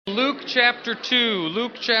Luke chapter 2.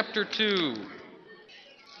 Luke chapter 2.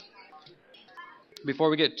 Before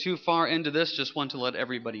we get too far into this, just want to let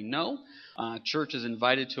everybody know, church is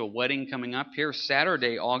invited to a wedding coming up here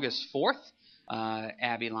Saturday, August 4th.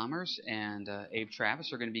 Abby Lammers and Abe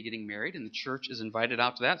Travis are going to be getting married, and the church is invited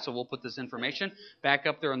out to that. So we'll put this information back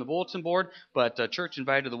up there on the bulletin board. But church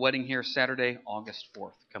invited to the wedding here Saturday, August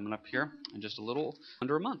 4th, coming up here in just a little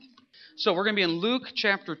under a month. So we're going to be in Luke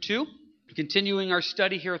chapter 2. Continuing our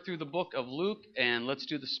study here through the book of Luke, and let's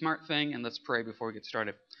do the smart thing and let's pray before we get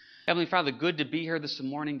started. Heavenly Father, good to be here this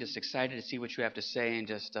morning, just excited to see what you have to say, and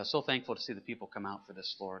just so thankful to see the people come out for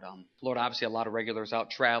this, Lord. Lord, obviously a lot of regulars out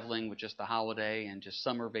traveling with just the holiday and just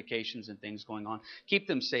summer vacations and things going on. Keep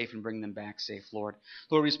them safe and bring them back safe, Lord.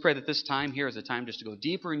 Lord, we just pray that this time here is a time just to go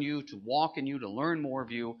deeper in you, to walk in you, to learn more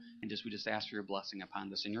of you, and we just ask for your blessing upon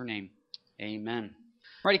this in your name. Amen.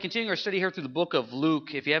 All right, continuing our study here through the book of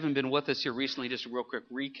Luke. If you haven't been with us here recently, just a real quick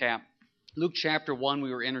recap. Luke chapter 1,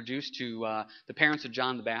 we were introduced to the parents of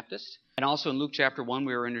John the Baptist. And also in Luke chapter 1,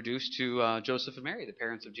 we were introduced to Joseph and Mary, the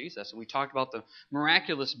parents of Jesus. And we talked about the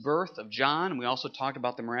miraculous birth of John, and we also talked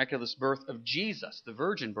about the miraculous birth of Jesus, the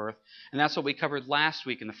virgin birth. And that's what we covered last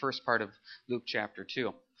week in the first part of Luke chapter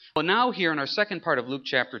 2. Well, now here in our second part of Luke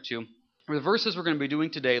chapter 2, the verses we're going to be doing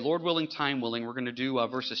today, Lord willing, time willing, we're going to do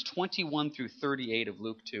verses 21 through 38 of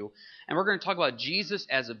Luke 2. And we're going to talk about Jesus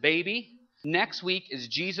as a baby. Next week is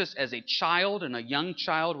Jesus as a child and a young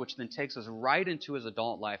child, which then takes us right into his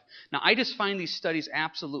adult life. Now, I just find these studies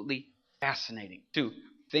absolutely fascinating to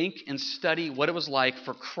think and study what it was like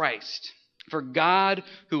for Christ, for God,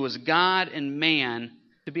 who was God and man,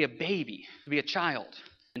 to be a baby, to be a child,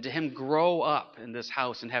 and to him grow up in this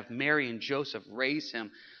house and have Mary and Joseph raise him.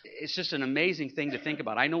 It's just an amazing thing to think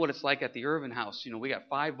about. I know what it's like at the Irvin house. You know, we got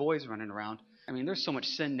 5 boys running around. I mean, there's so much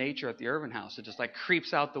sin nature at the Irvin house. It just like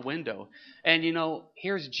creeps out the window. And, you know,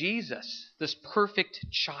 here's Jesus, this perfect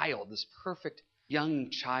child, this perfect young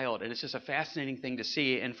child. And it's just a fascinating thing to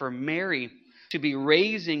see. And for Mary to be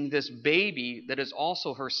raising this baby that is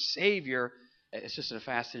also her Savior, it's just a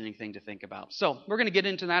fascinating thing to think about. So we're going to get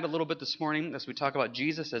into that a little bit this morning as we talk about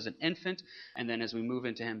Jesus as an infant, and then as we move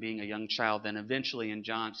into him being a young child. Then eventually in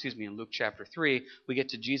Luke chapter 3, we get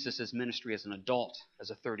to Jesus' ministry as an adult,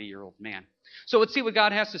 as a 30-year-old man. So let's see what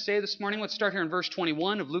God has to say this morning. Let's start here in verse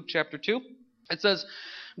 21 of Luke chapter 2. It says,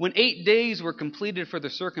 "When 8 days were completed for the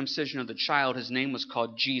circumcision of the child, his name was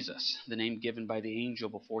called Jesus, the name given by the angel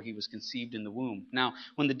before he was conceived in the womb. Now,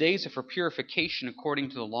 when the days for purification according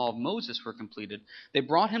to the law of Moses were completed, they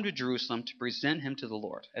brought him to Jerusalem to present him to the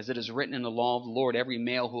Lord. As it is written in the law of the Lord, every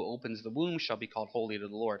male who opens the womb shall be called holy to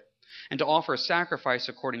the Lord. And to offer a sacrifice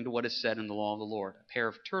according to what is said in the law of the Lord, a pair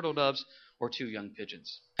of turtle doves or 2 young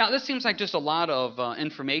pigeons." Now, this seems like just a lot of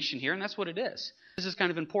information here, and that's what it is. This is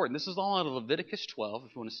kind of important. This is all out of Leviticus 12.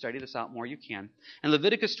 If you want to study this out more, you can. In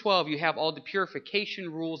Leviticus 12, you have all the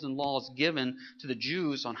purification rules and laws given to the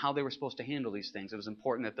Jews on how they were supposed to handle these things. It was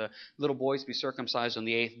important that the little boys be circumcised on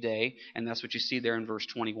the 8th day, and that's what you see there in verse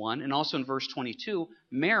 21. And also in verse 22,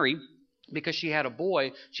 Mary, because she had a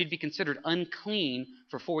boy, she'd be considered unclean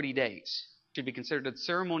for 40 days. She'd be considered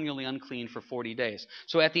ceremonially unclean for 40 days.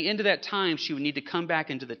 So at the end of that time, she would need to come back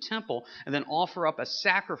into the temple and then offer up a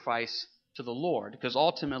sacrifice to the Lord, because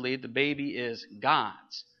ultimately the baby is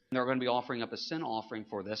God's. And they're going to be offering up a sin offering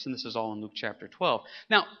for this, and this is all in Luke chapter 12.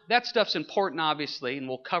 Now, that stuff's important, obviously, and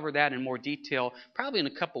we'll cover that in more detail probably in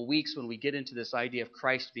a couple weeks when we get into this idea of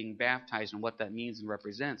Christ being baptized and what that means and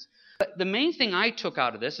represents. But the main thing I took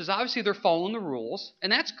out of this is obviously they're following the rules, and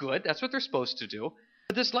that's good. That's what they're supposed to do.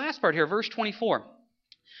 But this last part here, verse 24,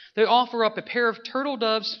 they offer up a pair of turtle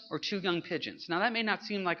doves or 2 young pigeons. Now, that may not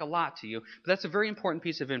seem like a lot to you, but that's a very important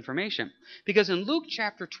piece of information. Because in Luke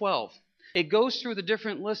chapter 12, it goes through the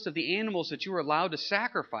different list of the animals that you were allowed to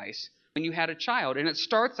sacrifice when you had a child. And it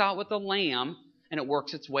starts out with the lamb, and it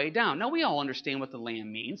works its way down. Now, we all understand what the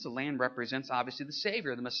lamb means. The lamb represents, obviously, the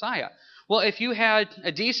Savior, the Messiah. Well, if you had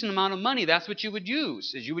a decent amount of money, that's what you would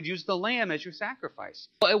use, is you would use the lamb as your sacrifice.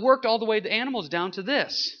 Well, it worked all the way, the animals, down to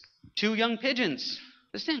this: 2 young pigeons.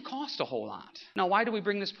 This didn't cost a whole lot. Now, why do we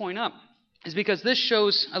bring this point up? It's because this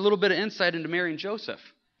shows a little bit of insight into Mary and Joseph.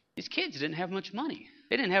 These kids didn't have much money.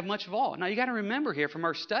 They didn't have much of all. Now, you got to remember here from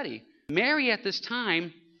our study, Mary at this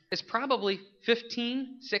time is probably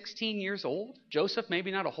 15, 16 years old. Joseph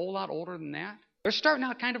maybe not a whole lot older than that. They're starting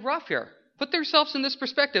out kind of rough here. Put themselves in this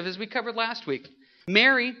perspective as we covered last week.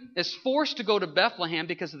 Mary is forced to go to Bethlehem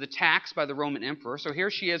because of the tax by the Roman emperor. So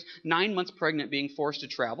here she is, 9 months pregnant, being forced to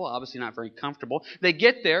travel. Obviously not very comfortable. They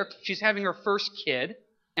get there. She's having her first kid.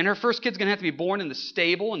 And her first kid's going to have to be born in the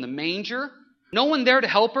stable, in the manger. No one there to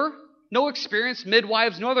help her. no experienced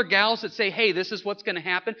midwives, no other gals that say, hey, this is what's going to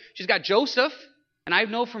happen. She's got Joseph, and I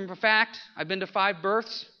know from a fact, I've been to 5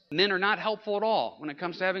 births, men are not helpful at all when it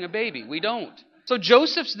comes to having a baby. We don't. So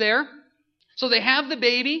Joseph's there. So they have the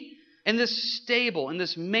baby in this stable, in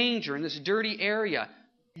this manger, in this dirty area.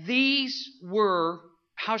 These were,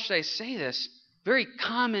 how should I say this, very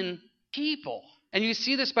common people. And you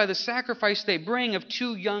see this by the sacrifice they bring of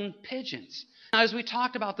 2 young pigeons. Now, as we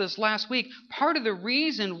talked about this last week, part of the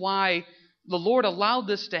reason why the Lord allowed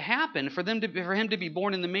this to happen, for him to be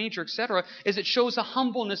born in the manger, etc., is it shows a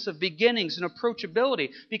humbleness of beginnings and approachability.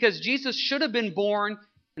 Because Jesus should have been born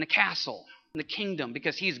in a castle, in the kingdom,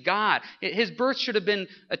 because he's God. His birth should have been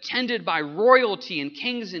attended by royalty and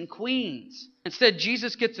kings and queens. Instead,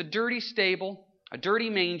 Jesus gets a dirty stable, a dirty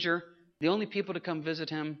manger. The only people to come visit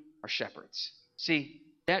him are shepherds. See,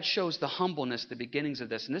 that shows the humbleness, the beginnings of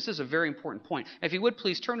this. And this is a very important point. If you would,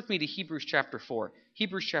 please turn with me to Hebrews chapter 4.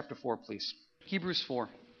 Hebrews chapter 4, please. Hebrews 4.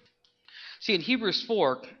 See, in Hebrews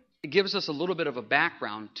 4, it gives us a little bit of a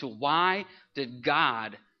background to why did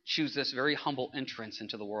God choose this very humble entrance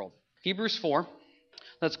into the world. Hebrews 4.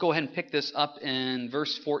 Let's go ahead and pick this up in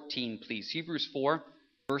verse 14, please. Hebrews 4,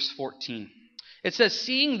 verse 14. It says,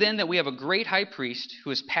 seeing then that we have a great high priest who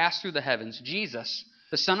has passed through the heavens, Jesus,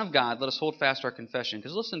 the Son of God, let us hold fast our confession.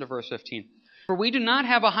 Because listen to verse 15. For we do not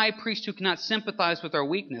have a high priest who cannot sympathize with our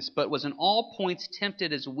weakness, but was in all points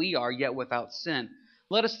tempted as we are, yet without sin.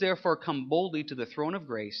 Let us therefore come boldly to the throne of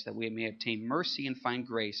grace, that we may obtain mercy and find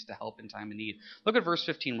grace to help in time of need. Look at verse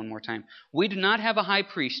 15 one more time. We do not have a high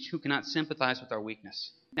priest who cannot sympathize with our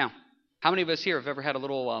weakness. Now, how many of us here have ever had a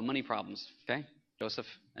little money problems? Okay, Joseph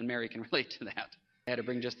and Mary can relate to that. They had to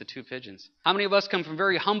bring just the 2 pigeons. How many of us come from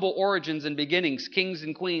very humble origins and beginnings? Kings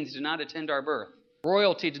and queens did not attend our birth.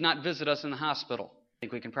 Royalty did not visit us in the hospital. I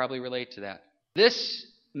think we can probably relate to that. This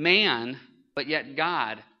man, but yet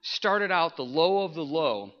God, started out the low of the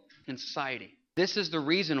low in society. This is the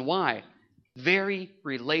reason why. Very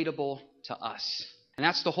relatable to us. And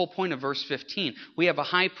that's the whole point of verse 15. We have a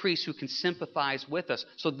high priest who can sympathize with us.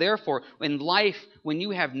 So therefore, in life, when you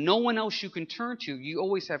have no one else you can turn to, you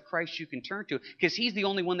always have Christ you can turn to, because he's the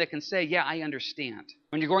only one that can say, yeah, I understand.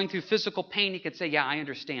 When you're going through physical pain, he can say, yeah, I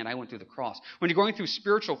understand. I went through the cross. When you're going through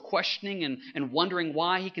spiritual questioning and wondering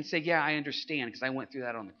why, he can say, yeah, I understand, because I went through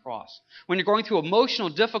that on the cross. When you're going through emotional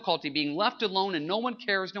difficulty, being left alone and no one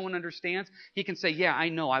cares, no one understands, he can say, yeah, I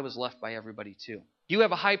know, I was left by everybody too. You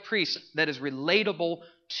have a high priest that is relatable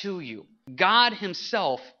to you. God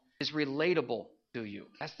himself is relatable to you.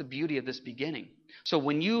 That's the beauty of this beginning. So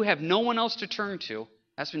when you have no one else to turn to,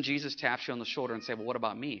 that's when Jesus taps you on the shoulder and says, well, what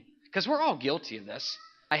about me? Because we're all guilty of this.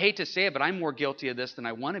 I hate to say it, but I'm more guilty of this than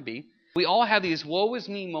I want to be. We all have these woe is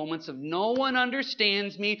me moments of no one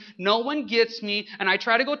understands me, no one gets me, and I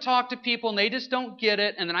try to go talk to people and they just don't get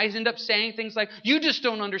it, and then I end up saying things like, you just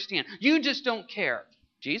don't understand, you just don't care.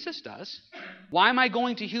 Jesus does. Why am I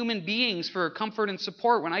going to human beings for comfort and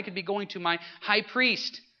support when I could be going to my high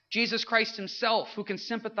priest, Jesus Christ himself, who can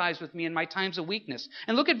sympathize with me in my times of weakness?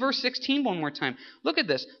 And look at verse 16 one more time. Look at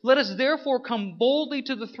this. Let us therefore come boldly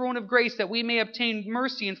to the throne of grace, that we may obtain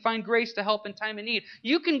mercy and find grace to help in time of need.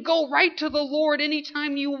 You can go right to the Lord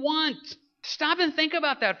anytime you want. Stop and think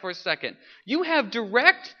about that for a second. You have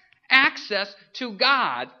direct access to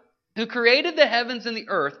God, who created the heavens and the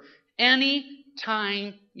earth,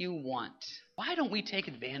 anytime you want. Why don't we take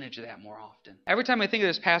advantage of that more often? Every time I think of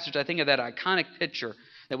this passage, I think of that iconic picture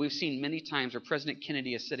that we've seen many times where President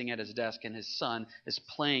Kennedy is sitting at his desk and his son is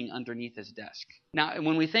playing underneath his desk. Now,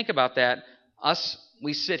 when we think about that,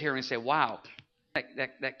 we sit here and say, wow,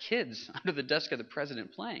 that kid's under the desk of the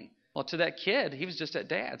president playing. Well, to that kid, he was just at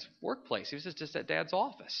Dad's workplace. He was just at Dad's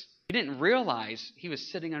office. He didn't realize he was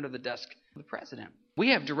sitting under the desk of the president.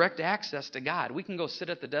 We have direct access to God. We can go sit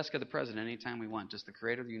at the desk of the president anytime we want, just the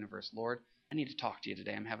creator of the universe. Lord, I need to talk to you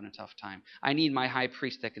today. I'm having a tough time. I need my high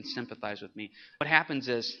priest that can sympathize with me. What happens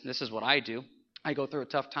is, this is what I do. I go through a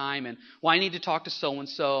tough time and, well, I need to talk to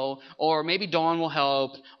so-and-so, or maybe Dawn will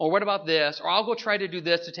help, or what about this, or I'll go try to do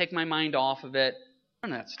this to take my mind off of it.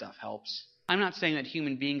 None of that stuff helps. I'm not saying that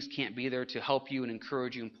human beings can't be there to help you and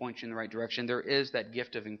encourage you and point you in the right direction. There is that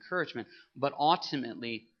gift of encouragement. But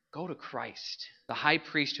ultimately, go to Christ, the high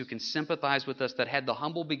priest who can sympathize with us, that had the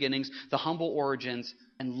humble beginnings, the humble origins,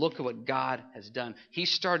 and look at what God has done. He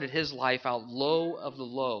started his life out low of the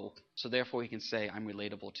low, so therefore he can say, I'm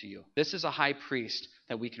relatable to you. This is a high priest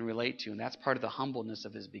that we can relate to, and that's part of the humbleness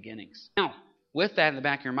of his beginnings. Now, with that in the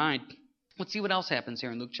back of your mind, let's see what else happens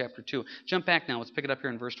here in Luke chapter 2. Jump back now. Let's pick it up here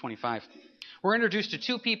in verse 25. We're introduced to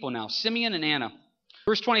 2 people now, Simeon and Anna.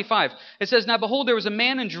 Verse 25, it says, Now behold, there was a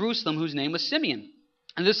man in Jerusalem whose name was Simeon.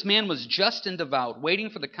 And this man was just and devout, waiting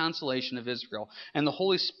for the consolation of Israel, and the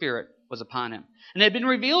Holy Spirit was upon him. And it had been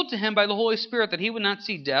revealed to him by the Holy Spirit that he would not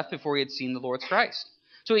see death before he had seen the Lord's Christ.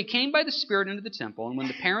 So he came by the Spirit into the temple, and when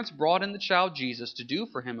the parents brought in the child Jesus to do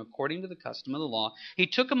for him according to the custom of the law, he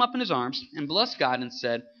took him up in his arms and blessed God and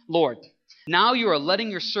said, Lord, now you are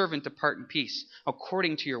letting your servant depart in peace,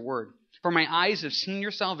 according to your word. For my eyes have seen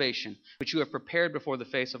your salvation, which you have prepared before the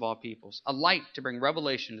face of all peoples, a light to bring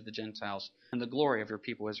revelation to the Gentiles, and the glory of your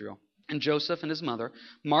people Israel. And Joseph and his mother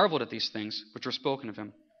marveled at these things which were spoken of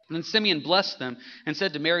him. And then Simeon blessed them and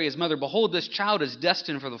said to Mary his mother, Behold, this child is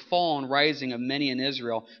destined for the fall and rising of many in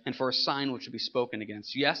Israel, and for a sign which will be spoken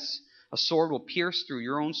against. Yes, a sword will pierce through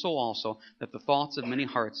your own soul also, that the thoughts of many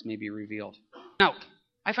hearts may be revealed. Now,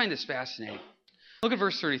 I find this fascinating. Look at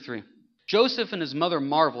verse 33. Joseph and his mother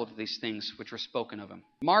marveled at these things which were spoken of him.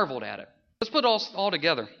 Marveled at it. Let's put it all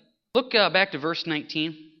together. Look back to verse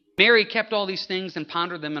 19. Mary kept all these things and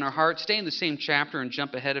pondered them in her heart. Stay in the same chapter and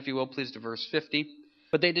jump ahead, if you will, please, to verse 50.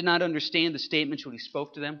 But they did not understand the statements when he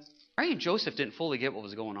spoke to them. Right? Joseph didn't fully get what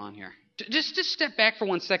was going on here. Just step back for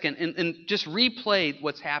 1 second and just replay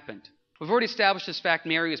what's happened. We've already established this fact.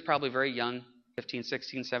 Mary is probably very young, 15,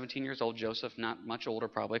 16, 17 years old. Joseph, not much older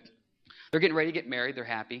probably. They're getting ready to get married. They're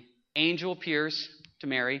happy. Angel appears to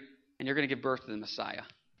Mary, and you're going to give birth to the Messiah.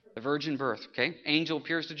 The virgin birth, okay? Angel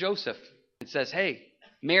appears to Joseph and says, hey,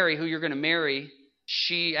 Mary, who you're going to marry,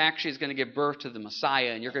 she actually is going to give birth to the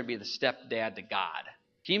Messiah, and you're going to be the stepdad to God.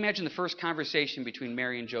 Can you imagine the first conversation between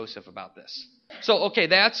Mary and Joseph about this? So, okay,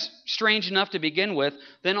 that's strange enough to begin with.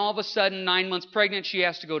 Then all of a sudden, 9 months pregnant, she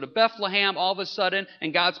has to go to Bethlehem. All of a sudden,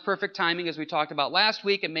 in God's perfect timing, as we talked about last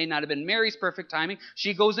week, it may not have been Mary's perfect timing,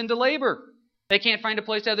 she goes into labor. They can't find a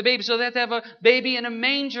place to have the baby, so they have to have a baby in a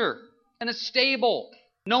manger, in a stable.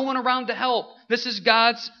 No one around to help. This is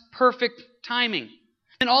God's perfect timing.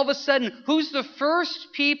 And all of a sudden, who's the first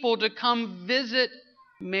people to come visit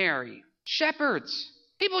Mary? Shepherds.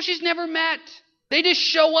 People she's never met. They just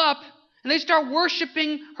show up and they start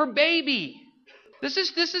worshiping her baby. This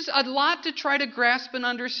is a lot to try to grasp and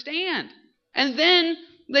understand. And then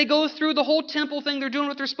they go through the whole temple thing. They're doing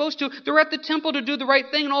what they're supposed to. They're at the temple to do the right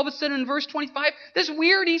thing. And all of a sudden in verse 25, this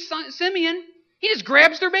weirdy Simeon, he just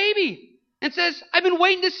grabs their baby and says, I've been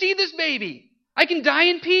waiting to see this baby. I can die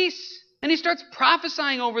in peace. And he starts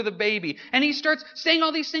prophesying over the baby. And he starts saying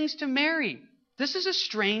all these things to Mary. This is a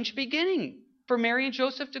strange beginning for Mary and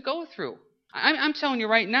Joseph to go through. I'm telling you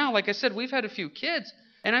right now, like I said, we've had a few kids.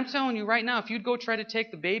 And I'm telling you right now, if you'd go try to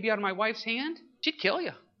take the baby out of my wife's hand, she'd kill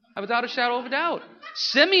you. Without a shadow of a doubt.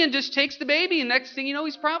 Simeon just takes the baby, and next thing you know,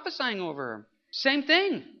 he's prophesying over her. Same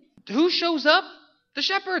thing. Who shows up? The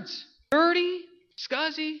shepherds. Dirty,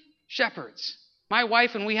 scuzzy shepherds. My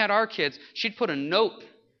wife, when we had our kids, she'd put a note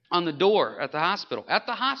on the door at the hospital,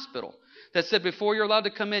 that said, before you're allowed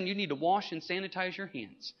to come in, you need to wash and sanitize your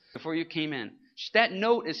hands before you came in. That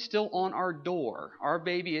note is still on our door. Our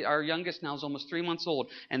baby, our youngest now is almost 3 months old,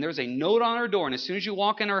 and there's a note on our door, and as soon as you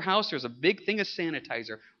walk in our house, there's a big thing of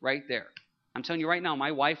sanitizer right there. I'm telling you right now,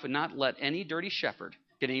 my wife would not let any dirty shepherd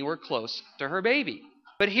get anywhere close to her baby.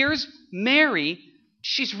 But here's Mary.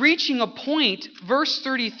 She's reaching a point, verse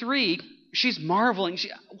 33, she's marveling.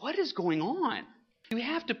 What is going on? You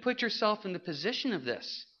have to put yourself in the position of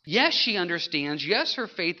this. Yes, she understands. Yes, her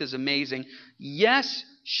faith is amazing. Yes,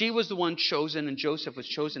 she was the one chosen, and Joseph was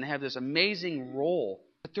chosen to have this amazing role.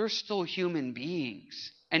 But they're still human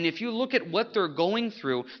beings. And if you look at what they're going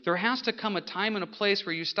through, there has to come a time and a place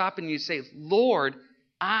where you stop and you say, Lord,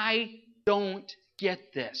 I don't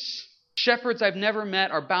get this. Shepherds I've never met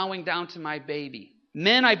are bowing down to my baby.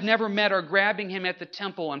 Men I've never met are grabbing him at the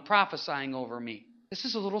temple and prophesying over me. This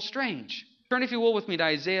is a little strange. Turn, if you will, with me to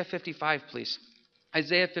Isaiah 55, please.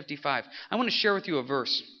 Isaiah 55. I want to share with you a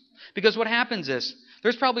verse. Because what happens is,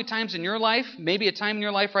 there's probably times in your life, maybe a time in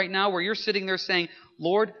your life right now, where you're sitting there saying,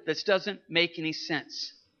 Lord, this doesn't make any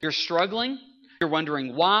sense. You're struggling. You're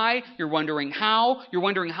wondering why. You're wondering how. You're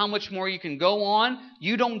wondering how much more you can go on.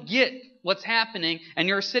 You don't get what's happening. And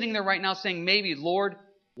you're sitting there right now saying, maybe, Lord,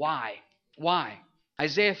 why? Why?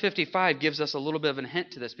 Isaiah 55 gives us a little bit of a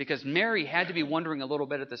hint to this, because Mary had to be wondering a little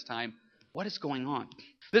bit at this time, what is going on?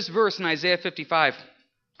 This verse in Isaiah 55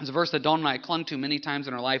 is a verse that Dawn and I clung to many times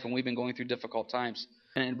in our life when we've been going through difficult times.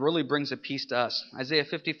 And it really brings a peace to us. Isaiah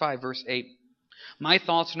 55, verse 8. My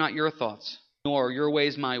thoughts are not your thoughts, nor are your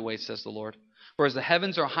ways my ways, says the Lord. For as the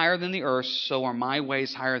heavens are higher than the earth, so are my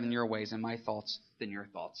ways higher than your ways, and my thoughts than your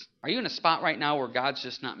thoughts. Are you in a spot right now where God's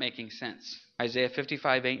just not making sense? Isaiah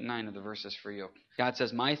 55, 8 and 9 are the verses for you. God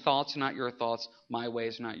says, my thoughts are not your thoughts, my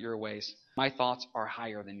ways are not your ways. My thoughts are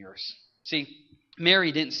higher than yours. See,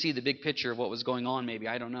 Mary didn't see the big picture of what was going on, maybe.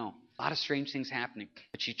 I don't know. A lot of strange things happening,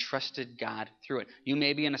 but she trusted God through it. You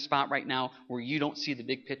may be in a spot right now where you don't see the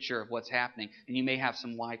big picture of what's happening, and you may have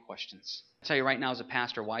some why questions. I tell you right now as a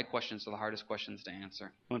pastor, why questions are the hardest questions to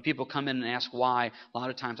answer. When people come in and ask why, a lot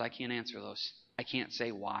of times I can't answer those. I can't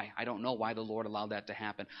say why. I don't know why the Lord allowed that to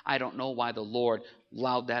happen. I don't know why the Lord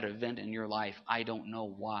allowed that event in your life. I don't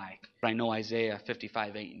know why. But I know Isaiah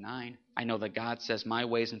 55, 8, and 9. I know that God says my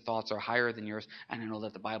ways and thoughts are higher than yours. And I know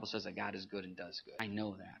that the Bible says that God is good and does good. I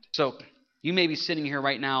know that. So you may be sitting here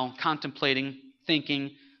right now contemplating,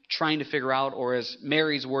 thinking, trying to figure out, or as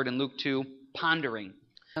Mary's word in Luke 2, pondering.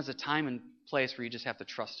 There's a time and place where you just have to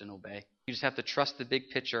trust and obey. You just have to trust the big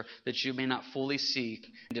picture that you may not fully see,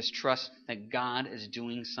 and just trust that God is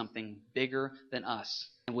doing something bigger than us.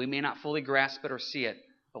 And we may not fully grasp it or see it,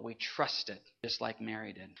 but we trust it, just like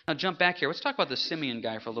Mary did. Now jump back here. Let's talk about the Simeon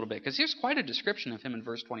guy for a little bit, because here's quite a description of him in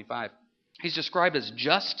verse 25. He's described as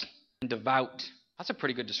just and devout. That's a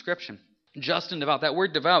pretty good description. Just and devout. That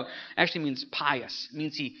word devout actually means pious. It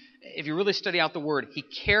means if you really study out the word, he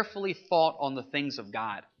carefully thought on the things of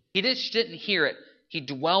God. He just didn't hear it. He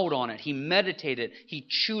dwelled on it. He meditated. He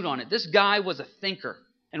chewed on it. This guy was a thinker.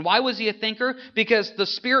 And why was he a thinker? Because the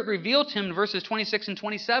Spirit revealed to him in verses 26 and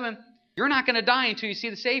 27, you're not going to die until you see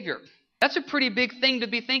the Savior. That's a pretty big thing to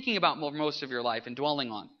be thinking about most of your life and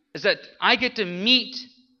dwelling on, is that I get to meet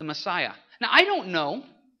the Messiah. Now, I don't know.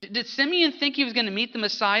 Did Simeon think he was going to meet the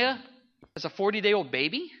Messiah as a 40-day-old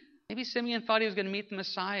baby? Maybe Simeon thought he was going to meet the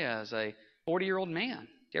Messiah as a 40-year-old man. Do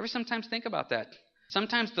you ever sometimes think about that?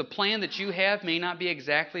 Sometimes the plan that you have may not be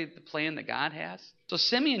exactly the plan that God has. So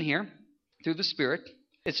Simeon here, through the Spirit,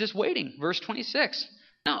 is just waiting. Verse 26.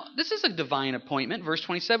 Now, this is a divine appointment. Verse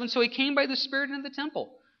 27, so he came by the Spirit into the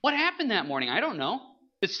temple. What happened that morning? I don't know.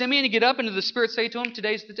 Did Simeon get up and did the Spirit say to him,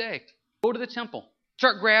 today's the day. Go to the temple.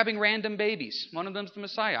 Start grabbing random babies. One of them's the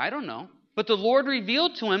Messiah. I don't know. But the Lord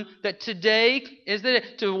revealed to him that today is the day.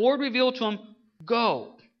 The Lord revealed to him,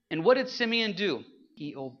 go. And what did Simeon do?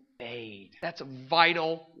 He obeyed. That's a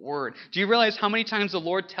vital word. Do you realize how many times the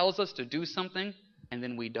Lord tells us to do something and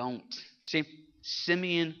then we don't? See,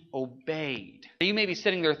 Simeon obeyed. Now you may be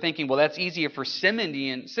sitting there thinking, well, that's easier for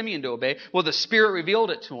Simeon to obey. Well, the Spirit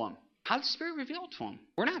revealed it to him. How did the Spirit reveal it to him?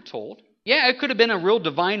 We're not told. Yeah, it could have been a real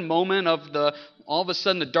divine moment of all of a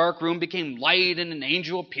sudden the dark room became light and an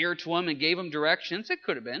angel appeared to him and gave him directions. It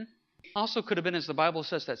could have been. Also could have been, as the Bible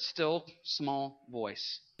says, that still small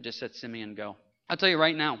voice that just said, Simeon, go. I'll tell you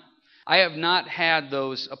right now, I have not had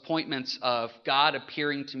those appointments of God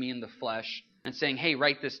appearing to me in the flesh and saying, hey,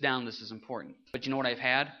 write this down, this is important. But you know what I've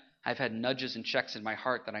had? I've had nudges and checks in my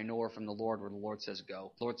heart that I know are from the Lord, where the Lord says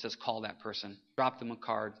go. The Lord says call that person, drop them a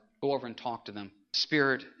card, go over and talk to them. The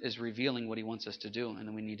Spirit is revealing what He wants us to do, and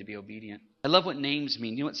then we need to be obedient. I love what names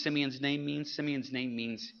mean. You know what Simeon's name means? Simeon's name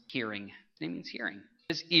means hearing. His name means hearing.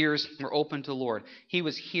 His ears were open to the Lord. He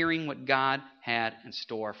was hearing what God had in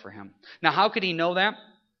store for him. Now, how could he know that?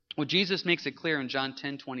 Well, Jesus makes it clear in John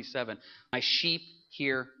 10:27. My sheep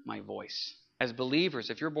hear my voice. As believers,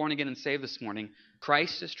 if you're born again and saved this morning,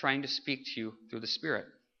 Christ is trying to speak to you through the Spirit.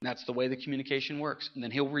 That's the way the communication works. And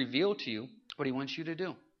then He'll reveal to you what He wants you to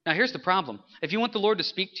do. Now, here's the problem. If you want the Lord to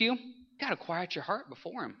speak to you, you've got to quiet your heart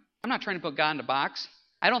before Him. I'm not trying to put God in a box.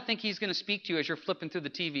 I don't think He's going to speak to you as you're flipping through the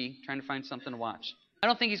TV trying to find something to watch. I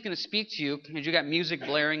don't think He's going to speak to you as you got music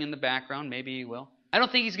blaring in the background. Maybe He will. I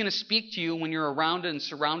don't think He's going to speak to you when you're around and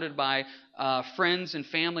surrounded by friends and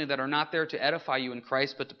family that are not there to edify you in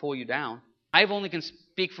Christ but to pull you down. I only can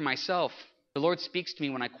speak for myself. The Lord speaks to me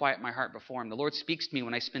when I quiet my heart before Him. The Lord speaks to me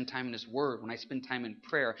when I spend time in His Word, when I spend time in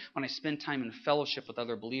prayer, when I spend time in fellowship with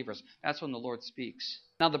other believers. That's when the Lord speaks.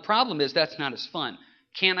 Now, the problem is that's not as fun.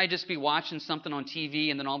 Can't I just be watching something on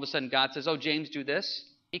TV and then all of a sudden God says, oh, James, do this?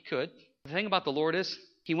 He could. The thing about the Lord is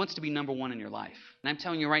He wants to be number one in your life. And I'm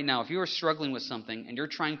telling you right now, if you are struggling with something and you're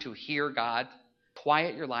trying to hear God,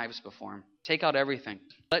 quiet your lives before Him. Take out everything.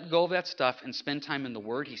 Let go of that stuff and spend time in the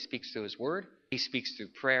Word. He speaks through His Word. He speaks through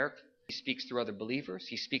prayer. He speaks through other believers.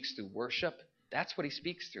 He speaks through worship. That's what He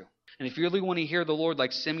speaks through. And if you really want to hear the Lord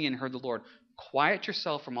like Simeon heard the Lord, quiet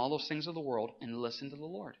yourself from all those things of the world and listen to the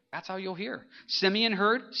Lord. That's how you'll hear. Simeon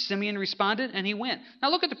heard, Simeon responded, and he went. Now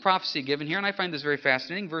look at the prophecy given here, and I find this very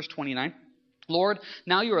fascinating. Verse 29. Lord,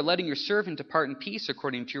 now you are letting your servant depart in peace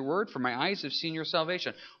according to your word, for my eyes have seen your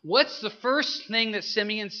salvation. What's the first thing that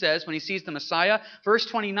Simeon says when he sees the Messiah? Verse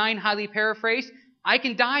 29, highly paraphrased, I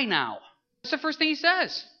can die now. That's the first thing he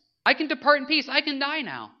says. I can depart in peace. I can die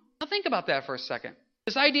now. Now think about that for a second.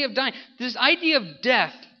 This idea of dying, this idea of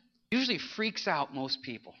death usually freaks out most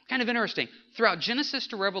people. Kind of interesting. Throughout Genesis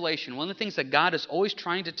to Revelation, one of the things that God is always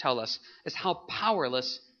trying to tell us is how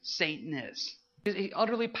powerless Satan is. He's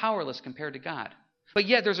utterly powerless compared to God. But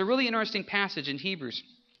yet there's a really interesting passage in Hebrews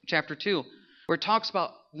chapter 2 where it talks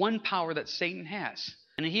about one power that Satan has.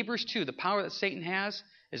 And in Hebrews 2, the power that Satan has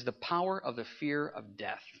is the power of the fear of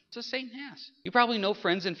death. That's what Satan has. You probably know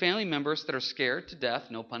friends and family members that are scared to death,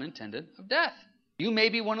 no pun intended, of death. You may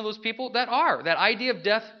be one of those people that are. That idea of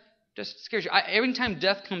death just scares you. Every time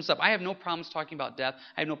death comes up, I have no problems talking about death.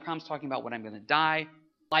 I have no problems talking about when I'm going to die.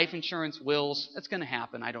 Life insurance, wills, that's going to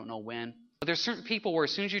happen. I don't know when. But there's certain people where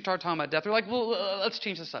as soon as you start talking about death, they're like, well, let's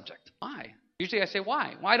change the subject. Why? Usually I say,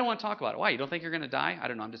 why? Why I don't want to talk about it. Why? You don't think you're going to die? I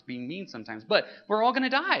don't know. I'm just being mean sometimes. But we're all going to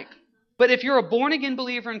die. But if you're a born-again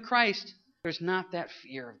believer in Christ, there's not that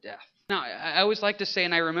fear of death. Now, I always like to say,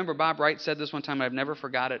 and I remember Bob Wright said this one time, I've never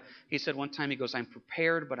forgot it. He said one time, he goes, I'm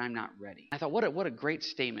prepared, but I'm not ready. I thought, what a great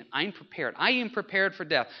statement. I'm prepared. I am prepared for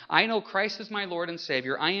death. I know Christ is my Lord and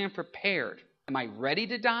Savior. I am prepared. Am I ready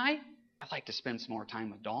to die? I'd like to spend some more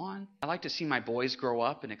time with Dawn. I'd like to see my boys grow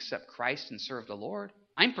up and accept Christ and serve the Lord.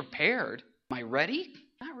 I'm prepared. Am I ready?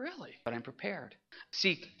 Not really, but I'm prepared.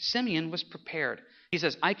 See, Simeon was prepared. He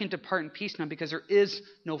says, I can depart in peace now because there is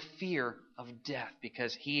no fear of death,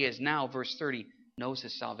 because he is now, verse 30, knows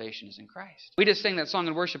his salvation is in Christ. We just sang that song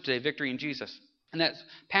in worship today, Victory in Jesus. And that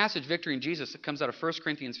passage, Victory in Jesus, it comes out of 1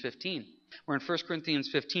 Corinthians 15. Where in 1 Corinthians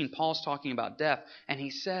 15, Paul's talking about death, and he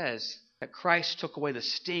says that Christ took away the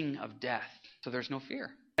sting of death, so there's no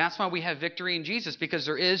fear. That's why we have victory in Jesus, because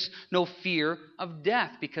there is no fear of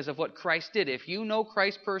death because of what Christ did. If you know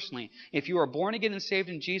Christ personally, if you are born again and saved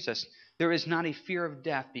in Jesus, there is not a fear of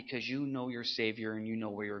death because you know your Savior and you know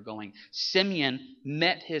where you're going. Simeon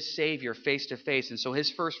met his Savior face to face, and so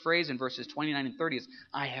his first phrase in verses 29 and 30 is,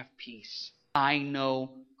 I have peace. I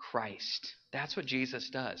know Christ. That's what Jesus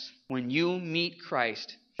does. When you meet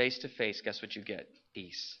Christ face to face, guess what you get?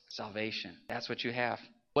 Peace. Salvation. That's what you have.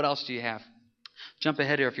 What else do you have? Jump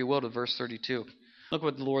ahead here, if you will, to verse 32. Look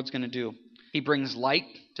what the Lord's going to do. He brings light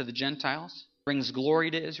to the Gentiles, brings glory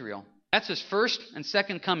to Israel. That's his first and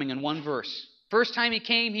second coming in one verse. First time he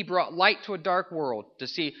came, he brought light to a dark world to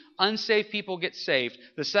see unsaved people get saved.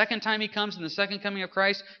 The second time he comes in the second coming of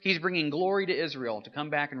Christ, he's bringing glory to Israel to come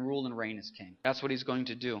back and rule and reign as king. That's what he's going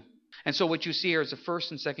to do. And so what you see here is the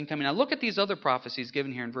first and second coming. Now look at these other prophecies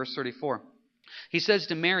given here in verse 34. He says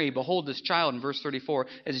to Mary, behold, this child, in verse 34,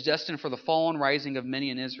 is destined for the fall and rising of many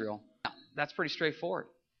in Israel. Now, that's pretty straightforward.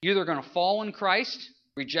 You're either going to fall in Christ,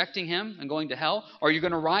 rejecting him and going to hell, or you're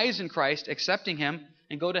going to rise in Christ, accepting him,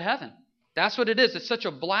 and go to heaven. That's what it is. It's such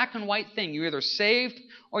a black and white thing. You're either saved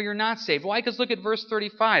or you're not saved. Why? Because look at verse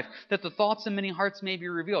 35, that the thoughts of many hearts may be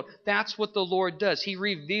revealed. That's what the Lord does. He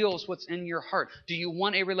reveals what's in your heart. Do you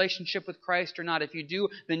want a relationship with Christ or not? If you do,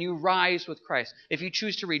 then you rise with Christ. If you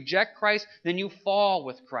choose to reject Christ, then you fall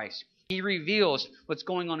with Christ. He reveals what's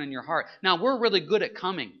going on in your heart. Now, we're really good at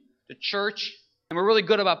coming to church, and we're really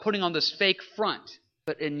good about putting on this fake front.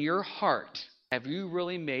 But in your heart, have you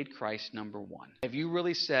really made Christ number one? Have you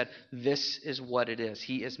really said, this is what it is?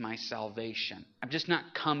 He is my salvation. I'm just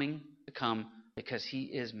not coming to come because he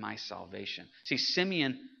is my salvation. See,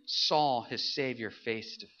 Simeon saw his Savior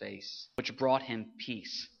face to face, which brought him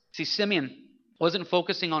peace. See, Simeon wasn't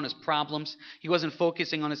focusing on his problems. He wasn't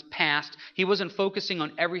focusing on his past. He wasn't focusing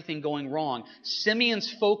on everything going wrong.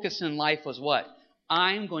 Simeon's focus in life was what?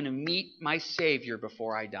 I'm going to meet my Savior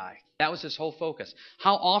before I die. That was his whole focus.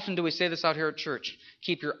 How often do we say this out here at church?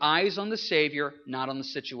 Keep your eyes on the Savior, not on the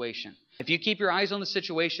situation. If you keep your eyes on the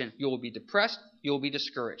situation, you will be depressed, you will be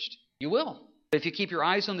discouraged. You will. But if you keep your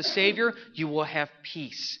eyes on the Savior, you will have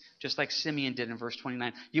peace. Just like Simeon did in verse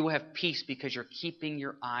 29. You will have peace because you're keeping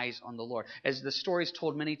your eyes on the Lord. As the story is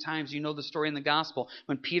told many times, you know the story in the gospel.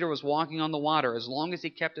 When Peter was walking on the water, as long as he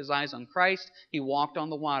kept his eyes on Christ, he walked on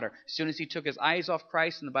the water. As soon as he took his eyes off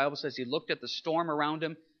Christ, and the Bible says he looked at the storm around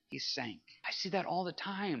him, he sank. I see that all the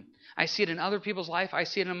time. I see it in other people's life. I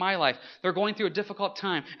see it in my life. They're going through a difficult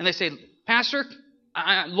time, and they say, Pastor,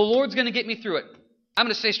 the Lord's going to get me through it. I'm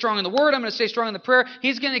going to stay strong in the Word. I'm going to stay strong in the prayer.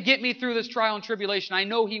 He's going to get me through this trial and tribulation. I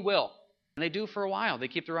know He will. And they do for a while. They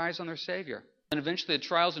keep their eyes on their Savior. And eventually the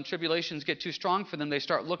trials and tribulations get too strong for them. They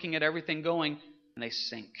start looking at everything going, and they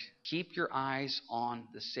sink. Keep your eyes on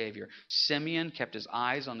the Savior. Simeon kept his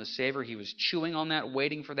eyes on the Savior. He was chewing on that,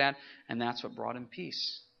 waiting for that, and that's what brought him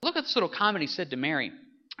peace. Look at this little comment he said to Mary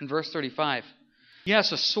in verse 35.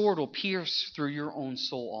 Yes, a sword will pierce through your own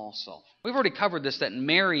soul also. We've already covered this, that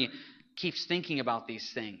Mary keeps thinking about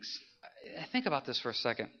these things. Think about this for a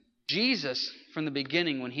second. Jesus, from the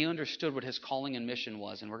beginning, when he understood what his calling and mission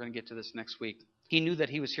was, and we're going to get to this next week, he knew that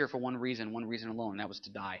he was here for one reason alone, and that was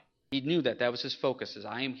to die. He knew that was his focus, is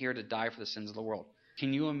I am here to die for the sins of the world.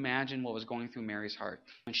 Can you imagine what was going through Mary's heart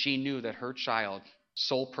when she knew that her child's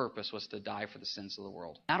sole purpose was to die for the sins of the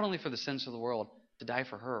world? Not only for the sins of the world, to die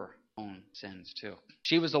for her own sins too.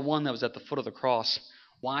 She was the one that was at the foot of the cross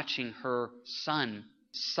watching her son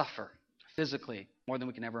suffer physically more than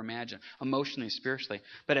we can ever imagine, emotionally, spiritually.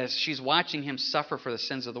 But as she's watching him suffer for the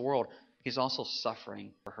sins of the world, he's also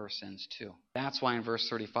suffering for her sins too. That's why in verse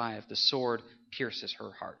 35, the sword pierces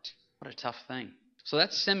her heart. What a tough thing. So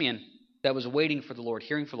that's Simeon that was waiting for the Lord,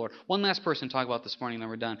 hearing for the Lord. One last person to talk about this morning, then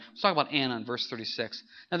we're done. Let's talk about Anna in verse 36.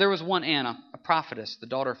 Now there was one Anna, a prophetess, the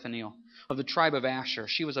daughter of Phanuel, of the tribe of Asher.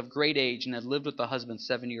 She was of great age and had lived with the husband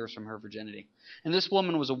 7 years from her virginity. And this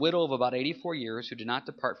woman was a widow of about 84 years who did not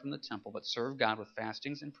depart from the temple, but served God with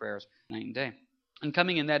fastings and prayers night and day. And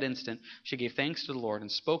coming in that instant, she gave thanks to the Lord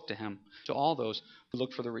and spoke to him, to all those who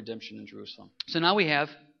looked for the redemption in Jerusalem. So now we have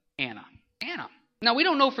Anna. Anna. Now, we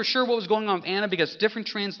don't know for sure what was going on with Anna because different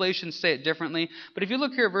translations say it differently. But if you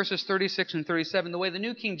look here at verses 36 and 37, the way the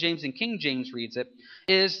New King James and King James reads it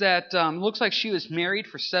is that it looks like she was married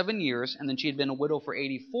for 7 years and then she had been a widow for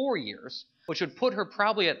 84 years, which would put her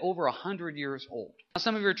probably at over 100 years old. Now,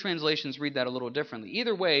 some of your translations read that a little differently.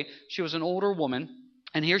 Either way, she was an older woman,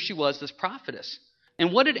 and here she was, this prophetess.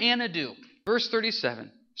 And what did Anna do? Verse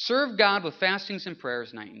 37, serve God with fastings and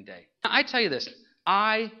prayers night and day. Now, I tell you this,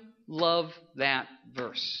 I love that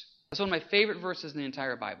verse. That's one of my favorite verses in the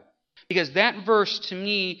entire Bible. Because that verse, to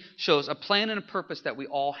me, shows a plan and a purpose that we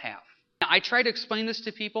all have. Now, I try to explain this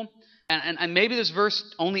to people, and maybe this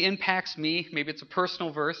verse only impacts me. Maybe it's a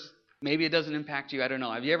personal verse. Maybe it doesn't impact you. I don't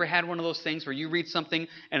know. Have you ever had one of those things where you read something,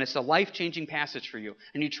 and it's a life-changing passage for you,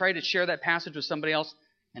 and you try to share that passage with somebody else,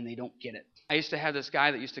 and they don't get it? I used to have this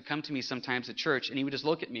guy that used to come to me sometimes at church, and he would just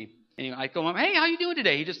look at me, and I'd go, hey, how you doing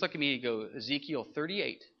today? He'd just look at me and go, Ezekiel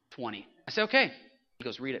 38:20. I say, okay. He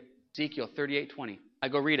goes, read it. Ezekiel 38:20. I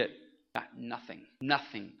go, read it. Got nothing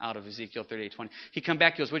out of Ezekiel 38:20. He come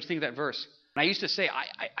back, he goes, what do you think of that verse? And I used to say,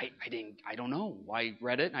 I don't know. I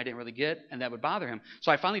read it, and I didn't really get it, and that would bother him.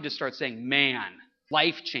 So I finally just started saying, man,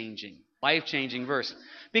 life-changing verse.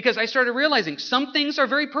 Because I started realizing some things are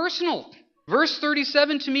very personal. Verse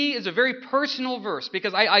 37 to me is a very personal verse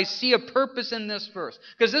because I see a purpose in this verse.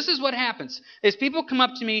 Because this is what happens, is people come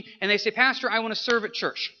up to me and they say, Pastor, I want to serve at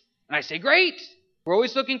church. And I say, great. We're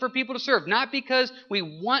always looking for people to serve. Not because we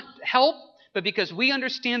want help, but because we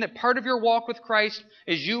understand that part of your walk with Christ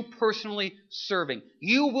is you personally serving.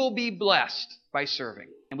 You will be blessed by serving.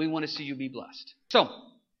 And we want to see you be blessed. So,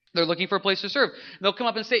 they're looking for a place to serve. They'll come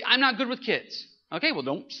up and say, I'm not good with kids. Okay, well,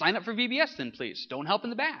 don't sign up for VBS then, please. Don't help in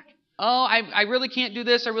the back. Oh, I really can't do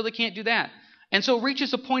this. I really can't do that. And so it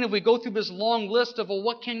reaches a point of we go through this long list of, well,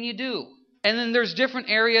 what can you do? And then there's different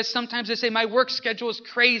areas. Sometimes they say, my work schedule is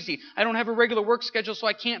crazy. I don't have a regular work schedule, so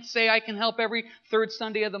I can't say I can help every third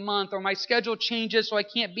Sunday of the month. Or my schedule changes, so I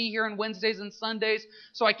can't be here on Wednesdays and Sundays,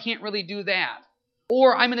 so I can't really do that.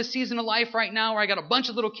 Or I'm in a season of life right now where I got a bunch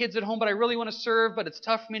of little kids at home, but I really want to serve, but it's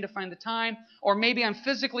tough for me to find the time. Or maybe I'm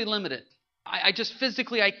physically limited. I just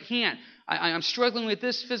physically, I can't. I'm struggling with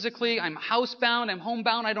this physically. I'm housebound. I'm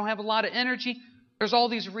homebound. I don't have a lot of energy. There's all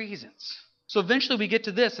these reasons. So eventually we get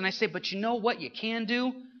to this, and I say, but you know what you can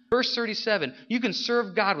do? Verse 37, you can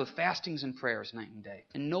serve God with fastings and prayers night and day.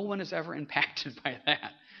 And no one is ever impacted by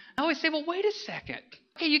that. I always say, well, wait a second.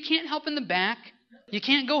 Okay, you can't help in the back. You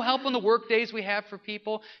can't go help on the work days we have for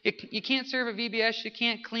people. You can't serve at VBS. You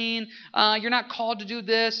can't clean. You're not called to do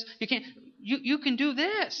this. You can do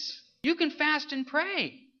this. You can fast and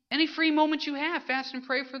pray. Any free moment you have, fast and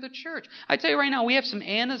pray for the church. I tell you right now, we have some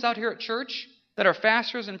Annas out here at church that are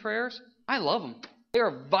fasters and prayers. I love them. They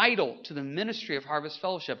are vital to the ministry of Harvest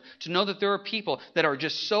Fellowship to know that there are people that are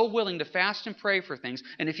just so willing to fast and pray for things.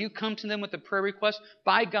 And if you come to them with a prayer request,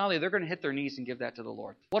 by golly, they're going to hit their knees and give that to the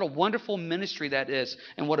Lord. What a wonderful ministry that is,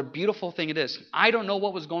 and what a beautiful thing it is. I don't know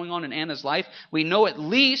what was going on in Anna's life. We know at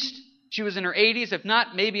least she was in her 80s, if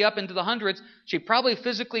not maybe up into the hundreds. She probably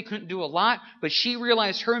physically couldn't do a lot, but she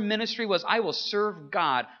realized her ministry was, I will serve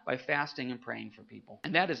God by fasting and praying for people.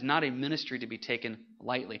 And that is not a ministry to be taken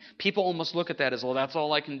lightly. People almost look at that as, well, that's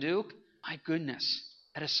all I can do. My goodness,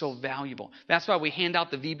 that is so valuable. That's why we hand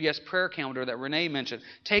out the VBS prayer calendar that Renee mentioned.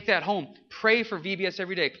 Take that home. Pray for VBS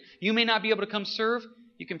every day. You may not be able to come serve.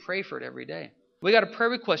 You can pray for it every day. We got a prayer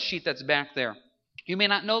request sheet that's back there. You may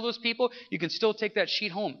not know those people. You can still take that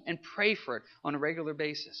sheet home and pray for it on a regular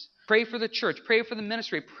basis. Pray for the church. Pray for the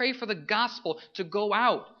ministry. Pray for the gospel to go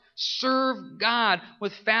out. Serve God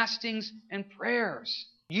with fastings and prayers.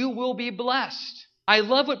 You will be blessed. I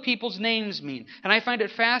love what people's names mean. And I find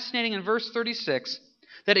it fascinating in verse 36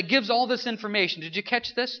 that it gives all this information. Did you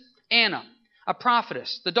catch this? Anna, a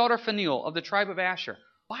prophetess, the daughter of Phanuel of the tribe of Asher.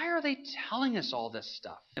 Why are they telling us all this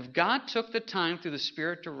stuff? If God took the time through the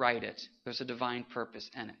Spirit to write it, there's a divine purpose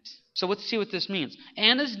in it. So let's see what this means.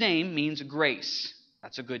 Anna's name means grace.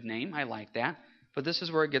 That's a good name. I like that. But this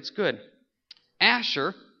is where it gets good.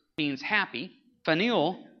 Asher means happy.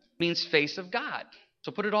 Phanuel means face of God.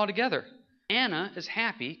 So put it all together. Anna is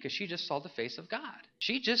happy because she just saw the face of God.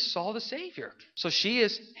 She just saw the Savior. So she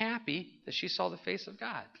is happy that she saw the face of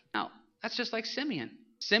God. Now, that's just like Simeon.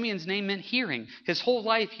 Simeon's name meant hearing. His whole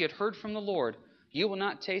life he had heard from the Lord, you will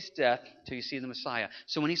not taste death till you see the Messiah.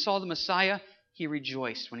 So when he saw the Messiah, he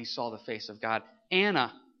rejoiced when he saw the face of God.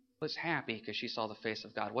 Anna was happy because she saw the face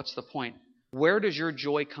of God. What's the point? Where does your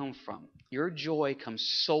joy come from? Your joy comes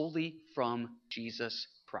solely from Jesus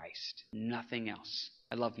Christ. Nothing else.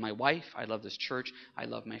 I love my wife. I love this church. I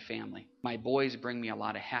love my family. My boys bring me a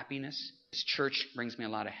lot of happiness. This church brings me a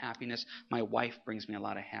lot of happiness. My wife brings me a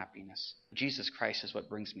lot of happiness. Jesus Christ is what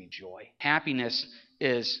brings me joy. Happiness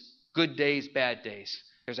is good days, bad days.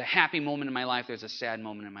 There's a happy moment in my life. There's a sad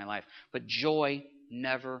moment in my life. But joy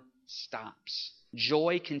never stops.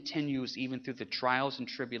 Joy continues even through the trials and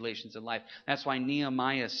tribulations of life. That's why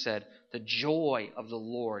Nehemiah said, the joy of the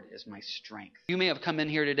Lord is my strength. You may have come in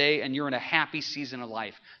here today and you're in a happy season of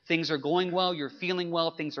life. Things are going well, you're feeling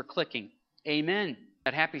well, things are clicking. Amen.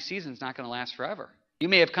 That happy season is not going to last forever. You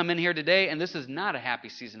may have come in here today and this is not a happy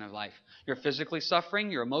season of life. You're physically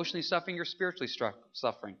suffering, you're emotionally suffering, you're spiritually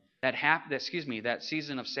suffering. That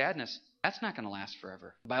season of sadness, that's not going to last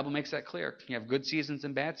forever. The Bible makes that clear. You have good seasons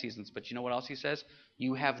and bad seasons, but you know what else he says?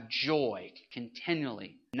 You have joy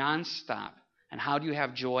continually, nonstop. And how do you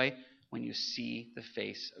have joy? When you see the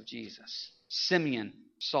face of Jesus. Simeon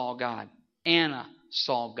saw God. Anna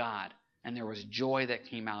saw God. And there was joy that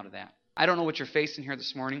came out of that. I don't know what you're facing here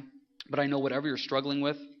this morning, but I know whatever you're struggling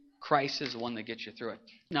with, Christ is the one that gets you through it.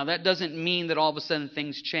 Now, that doesn't mean that all of a sudden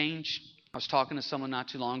things change. I was talking to someone not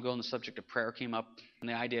too long ago, and the subject of prayer came up, and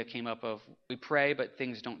the idea came up of we pray, but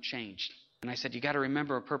things don't change. And I said, you got to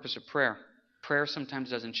remember a purpose of prayer. Prayer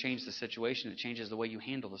sometimes doesn't change the situation. It changes the way you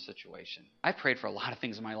handle the situation. I prayed for a lot of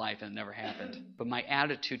things in my life, and it never happened. But my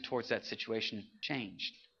attitude towards that situation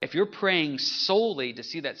changed. If you're praying solely to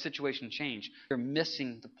see that situation change, you're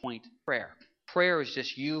missing the point of prayer. Prayer is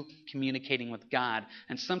just you communicating with God,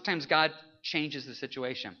 and sometimes God changes the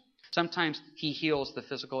situation. Sometimes he heals the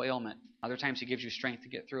physical ailment. Other times he gives you strength to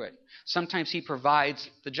get through it. Sometimes he provides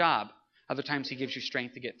the job. Other times he gives you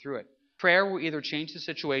strength to get through it. Prayer will either change the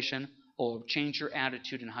situation or change your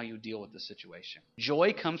attitude and how you deal with the situation.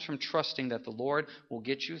 Joy comes from trusting that the Lord will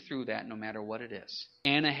get you through that no matter what it is.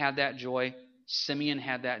 Anna had that joy. Simeon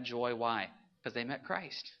had that joy. Why? Because they met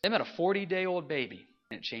Christ. They met a 40-day-old baby,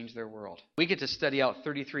 and it changed their world. We get to study out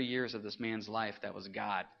 33 years of this man's life that was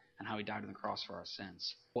God, and how he died on the cross for our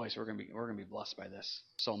sins. Boys, we're going to be blessed by this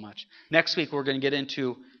so much. Next week, we're going to get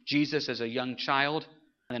into Jesus as a young child.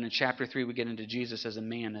 And then in chapter 3, we get into Jesus as a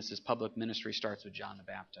man as his public ministry starts with John the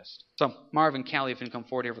Baptist. So, Marvin, Callie, if you can come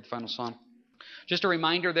forward here for the final song. Just a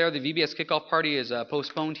reminder there, the VBS kickoff party is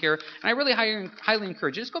postponed here. And I really highly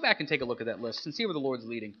encourage you, just go back and take a look at that list and see where the Lord's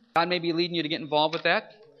leading. God may be leading you to get involved with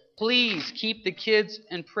that. Please keep the kids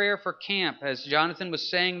in prayer for camp. As Jonathan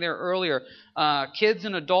was saying there earlier, kids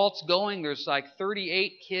and adults going. There's like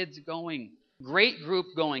 38 kids going. Great group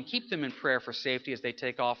going. Keep them in prayer for safety as they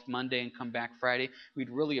take off Monday and come back Friday.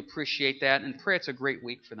 We'd really appreciate that. And pray it's a great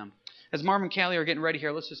week for them. As Marvin and Callie are getting ready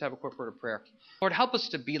here, let's just have a quick word of prayer. Lord, help us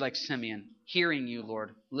to be like Simeon, hearing you,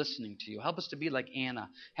 Lord, listening to you. Help us to be like Anna,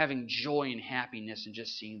 having joy and happiness and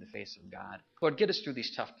just seeing the face of God. Lord, get us through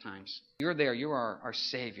these tough times. You're there. You are our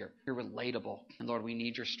Savior. You're relatable. And Lord, we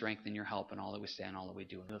need your strength and your help in all that we say and all that we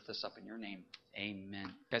do. And lift us up in your name.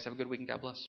 Amen. Guys, have a good week and God bless.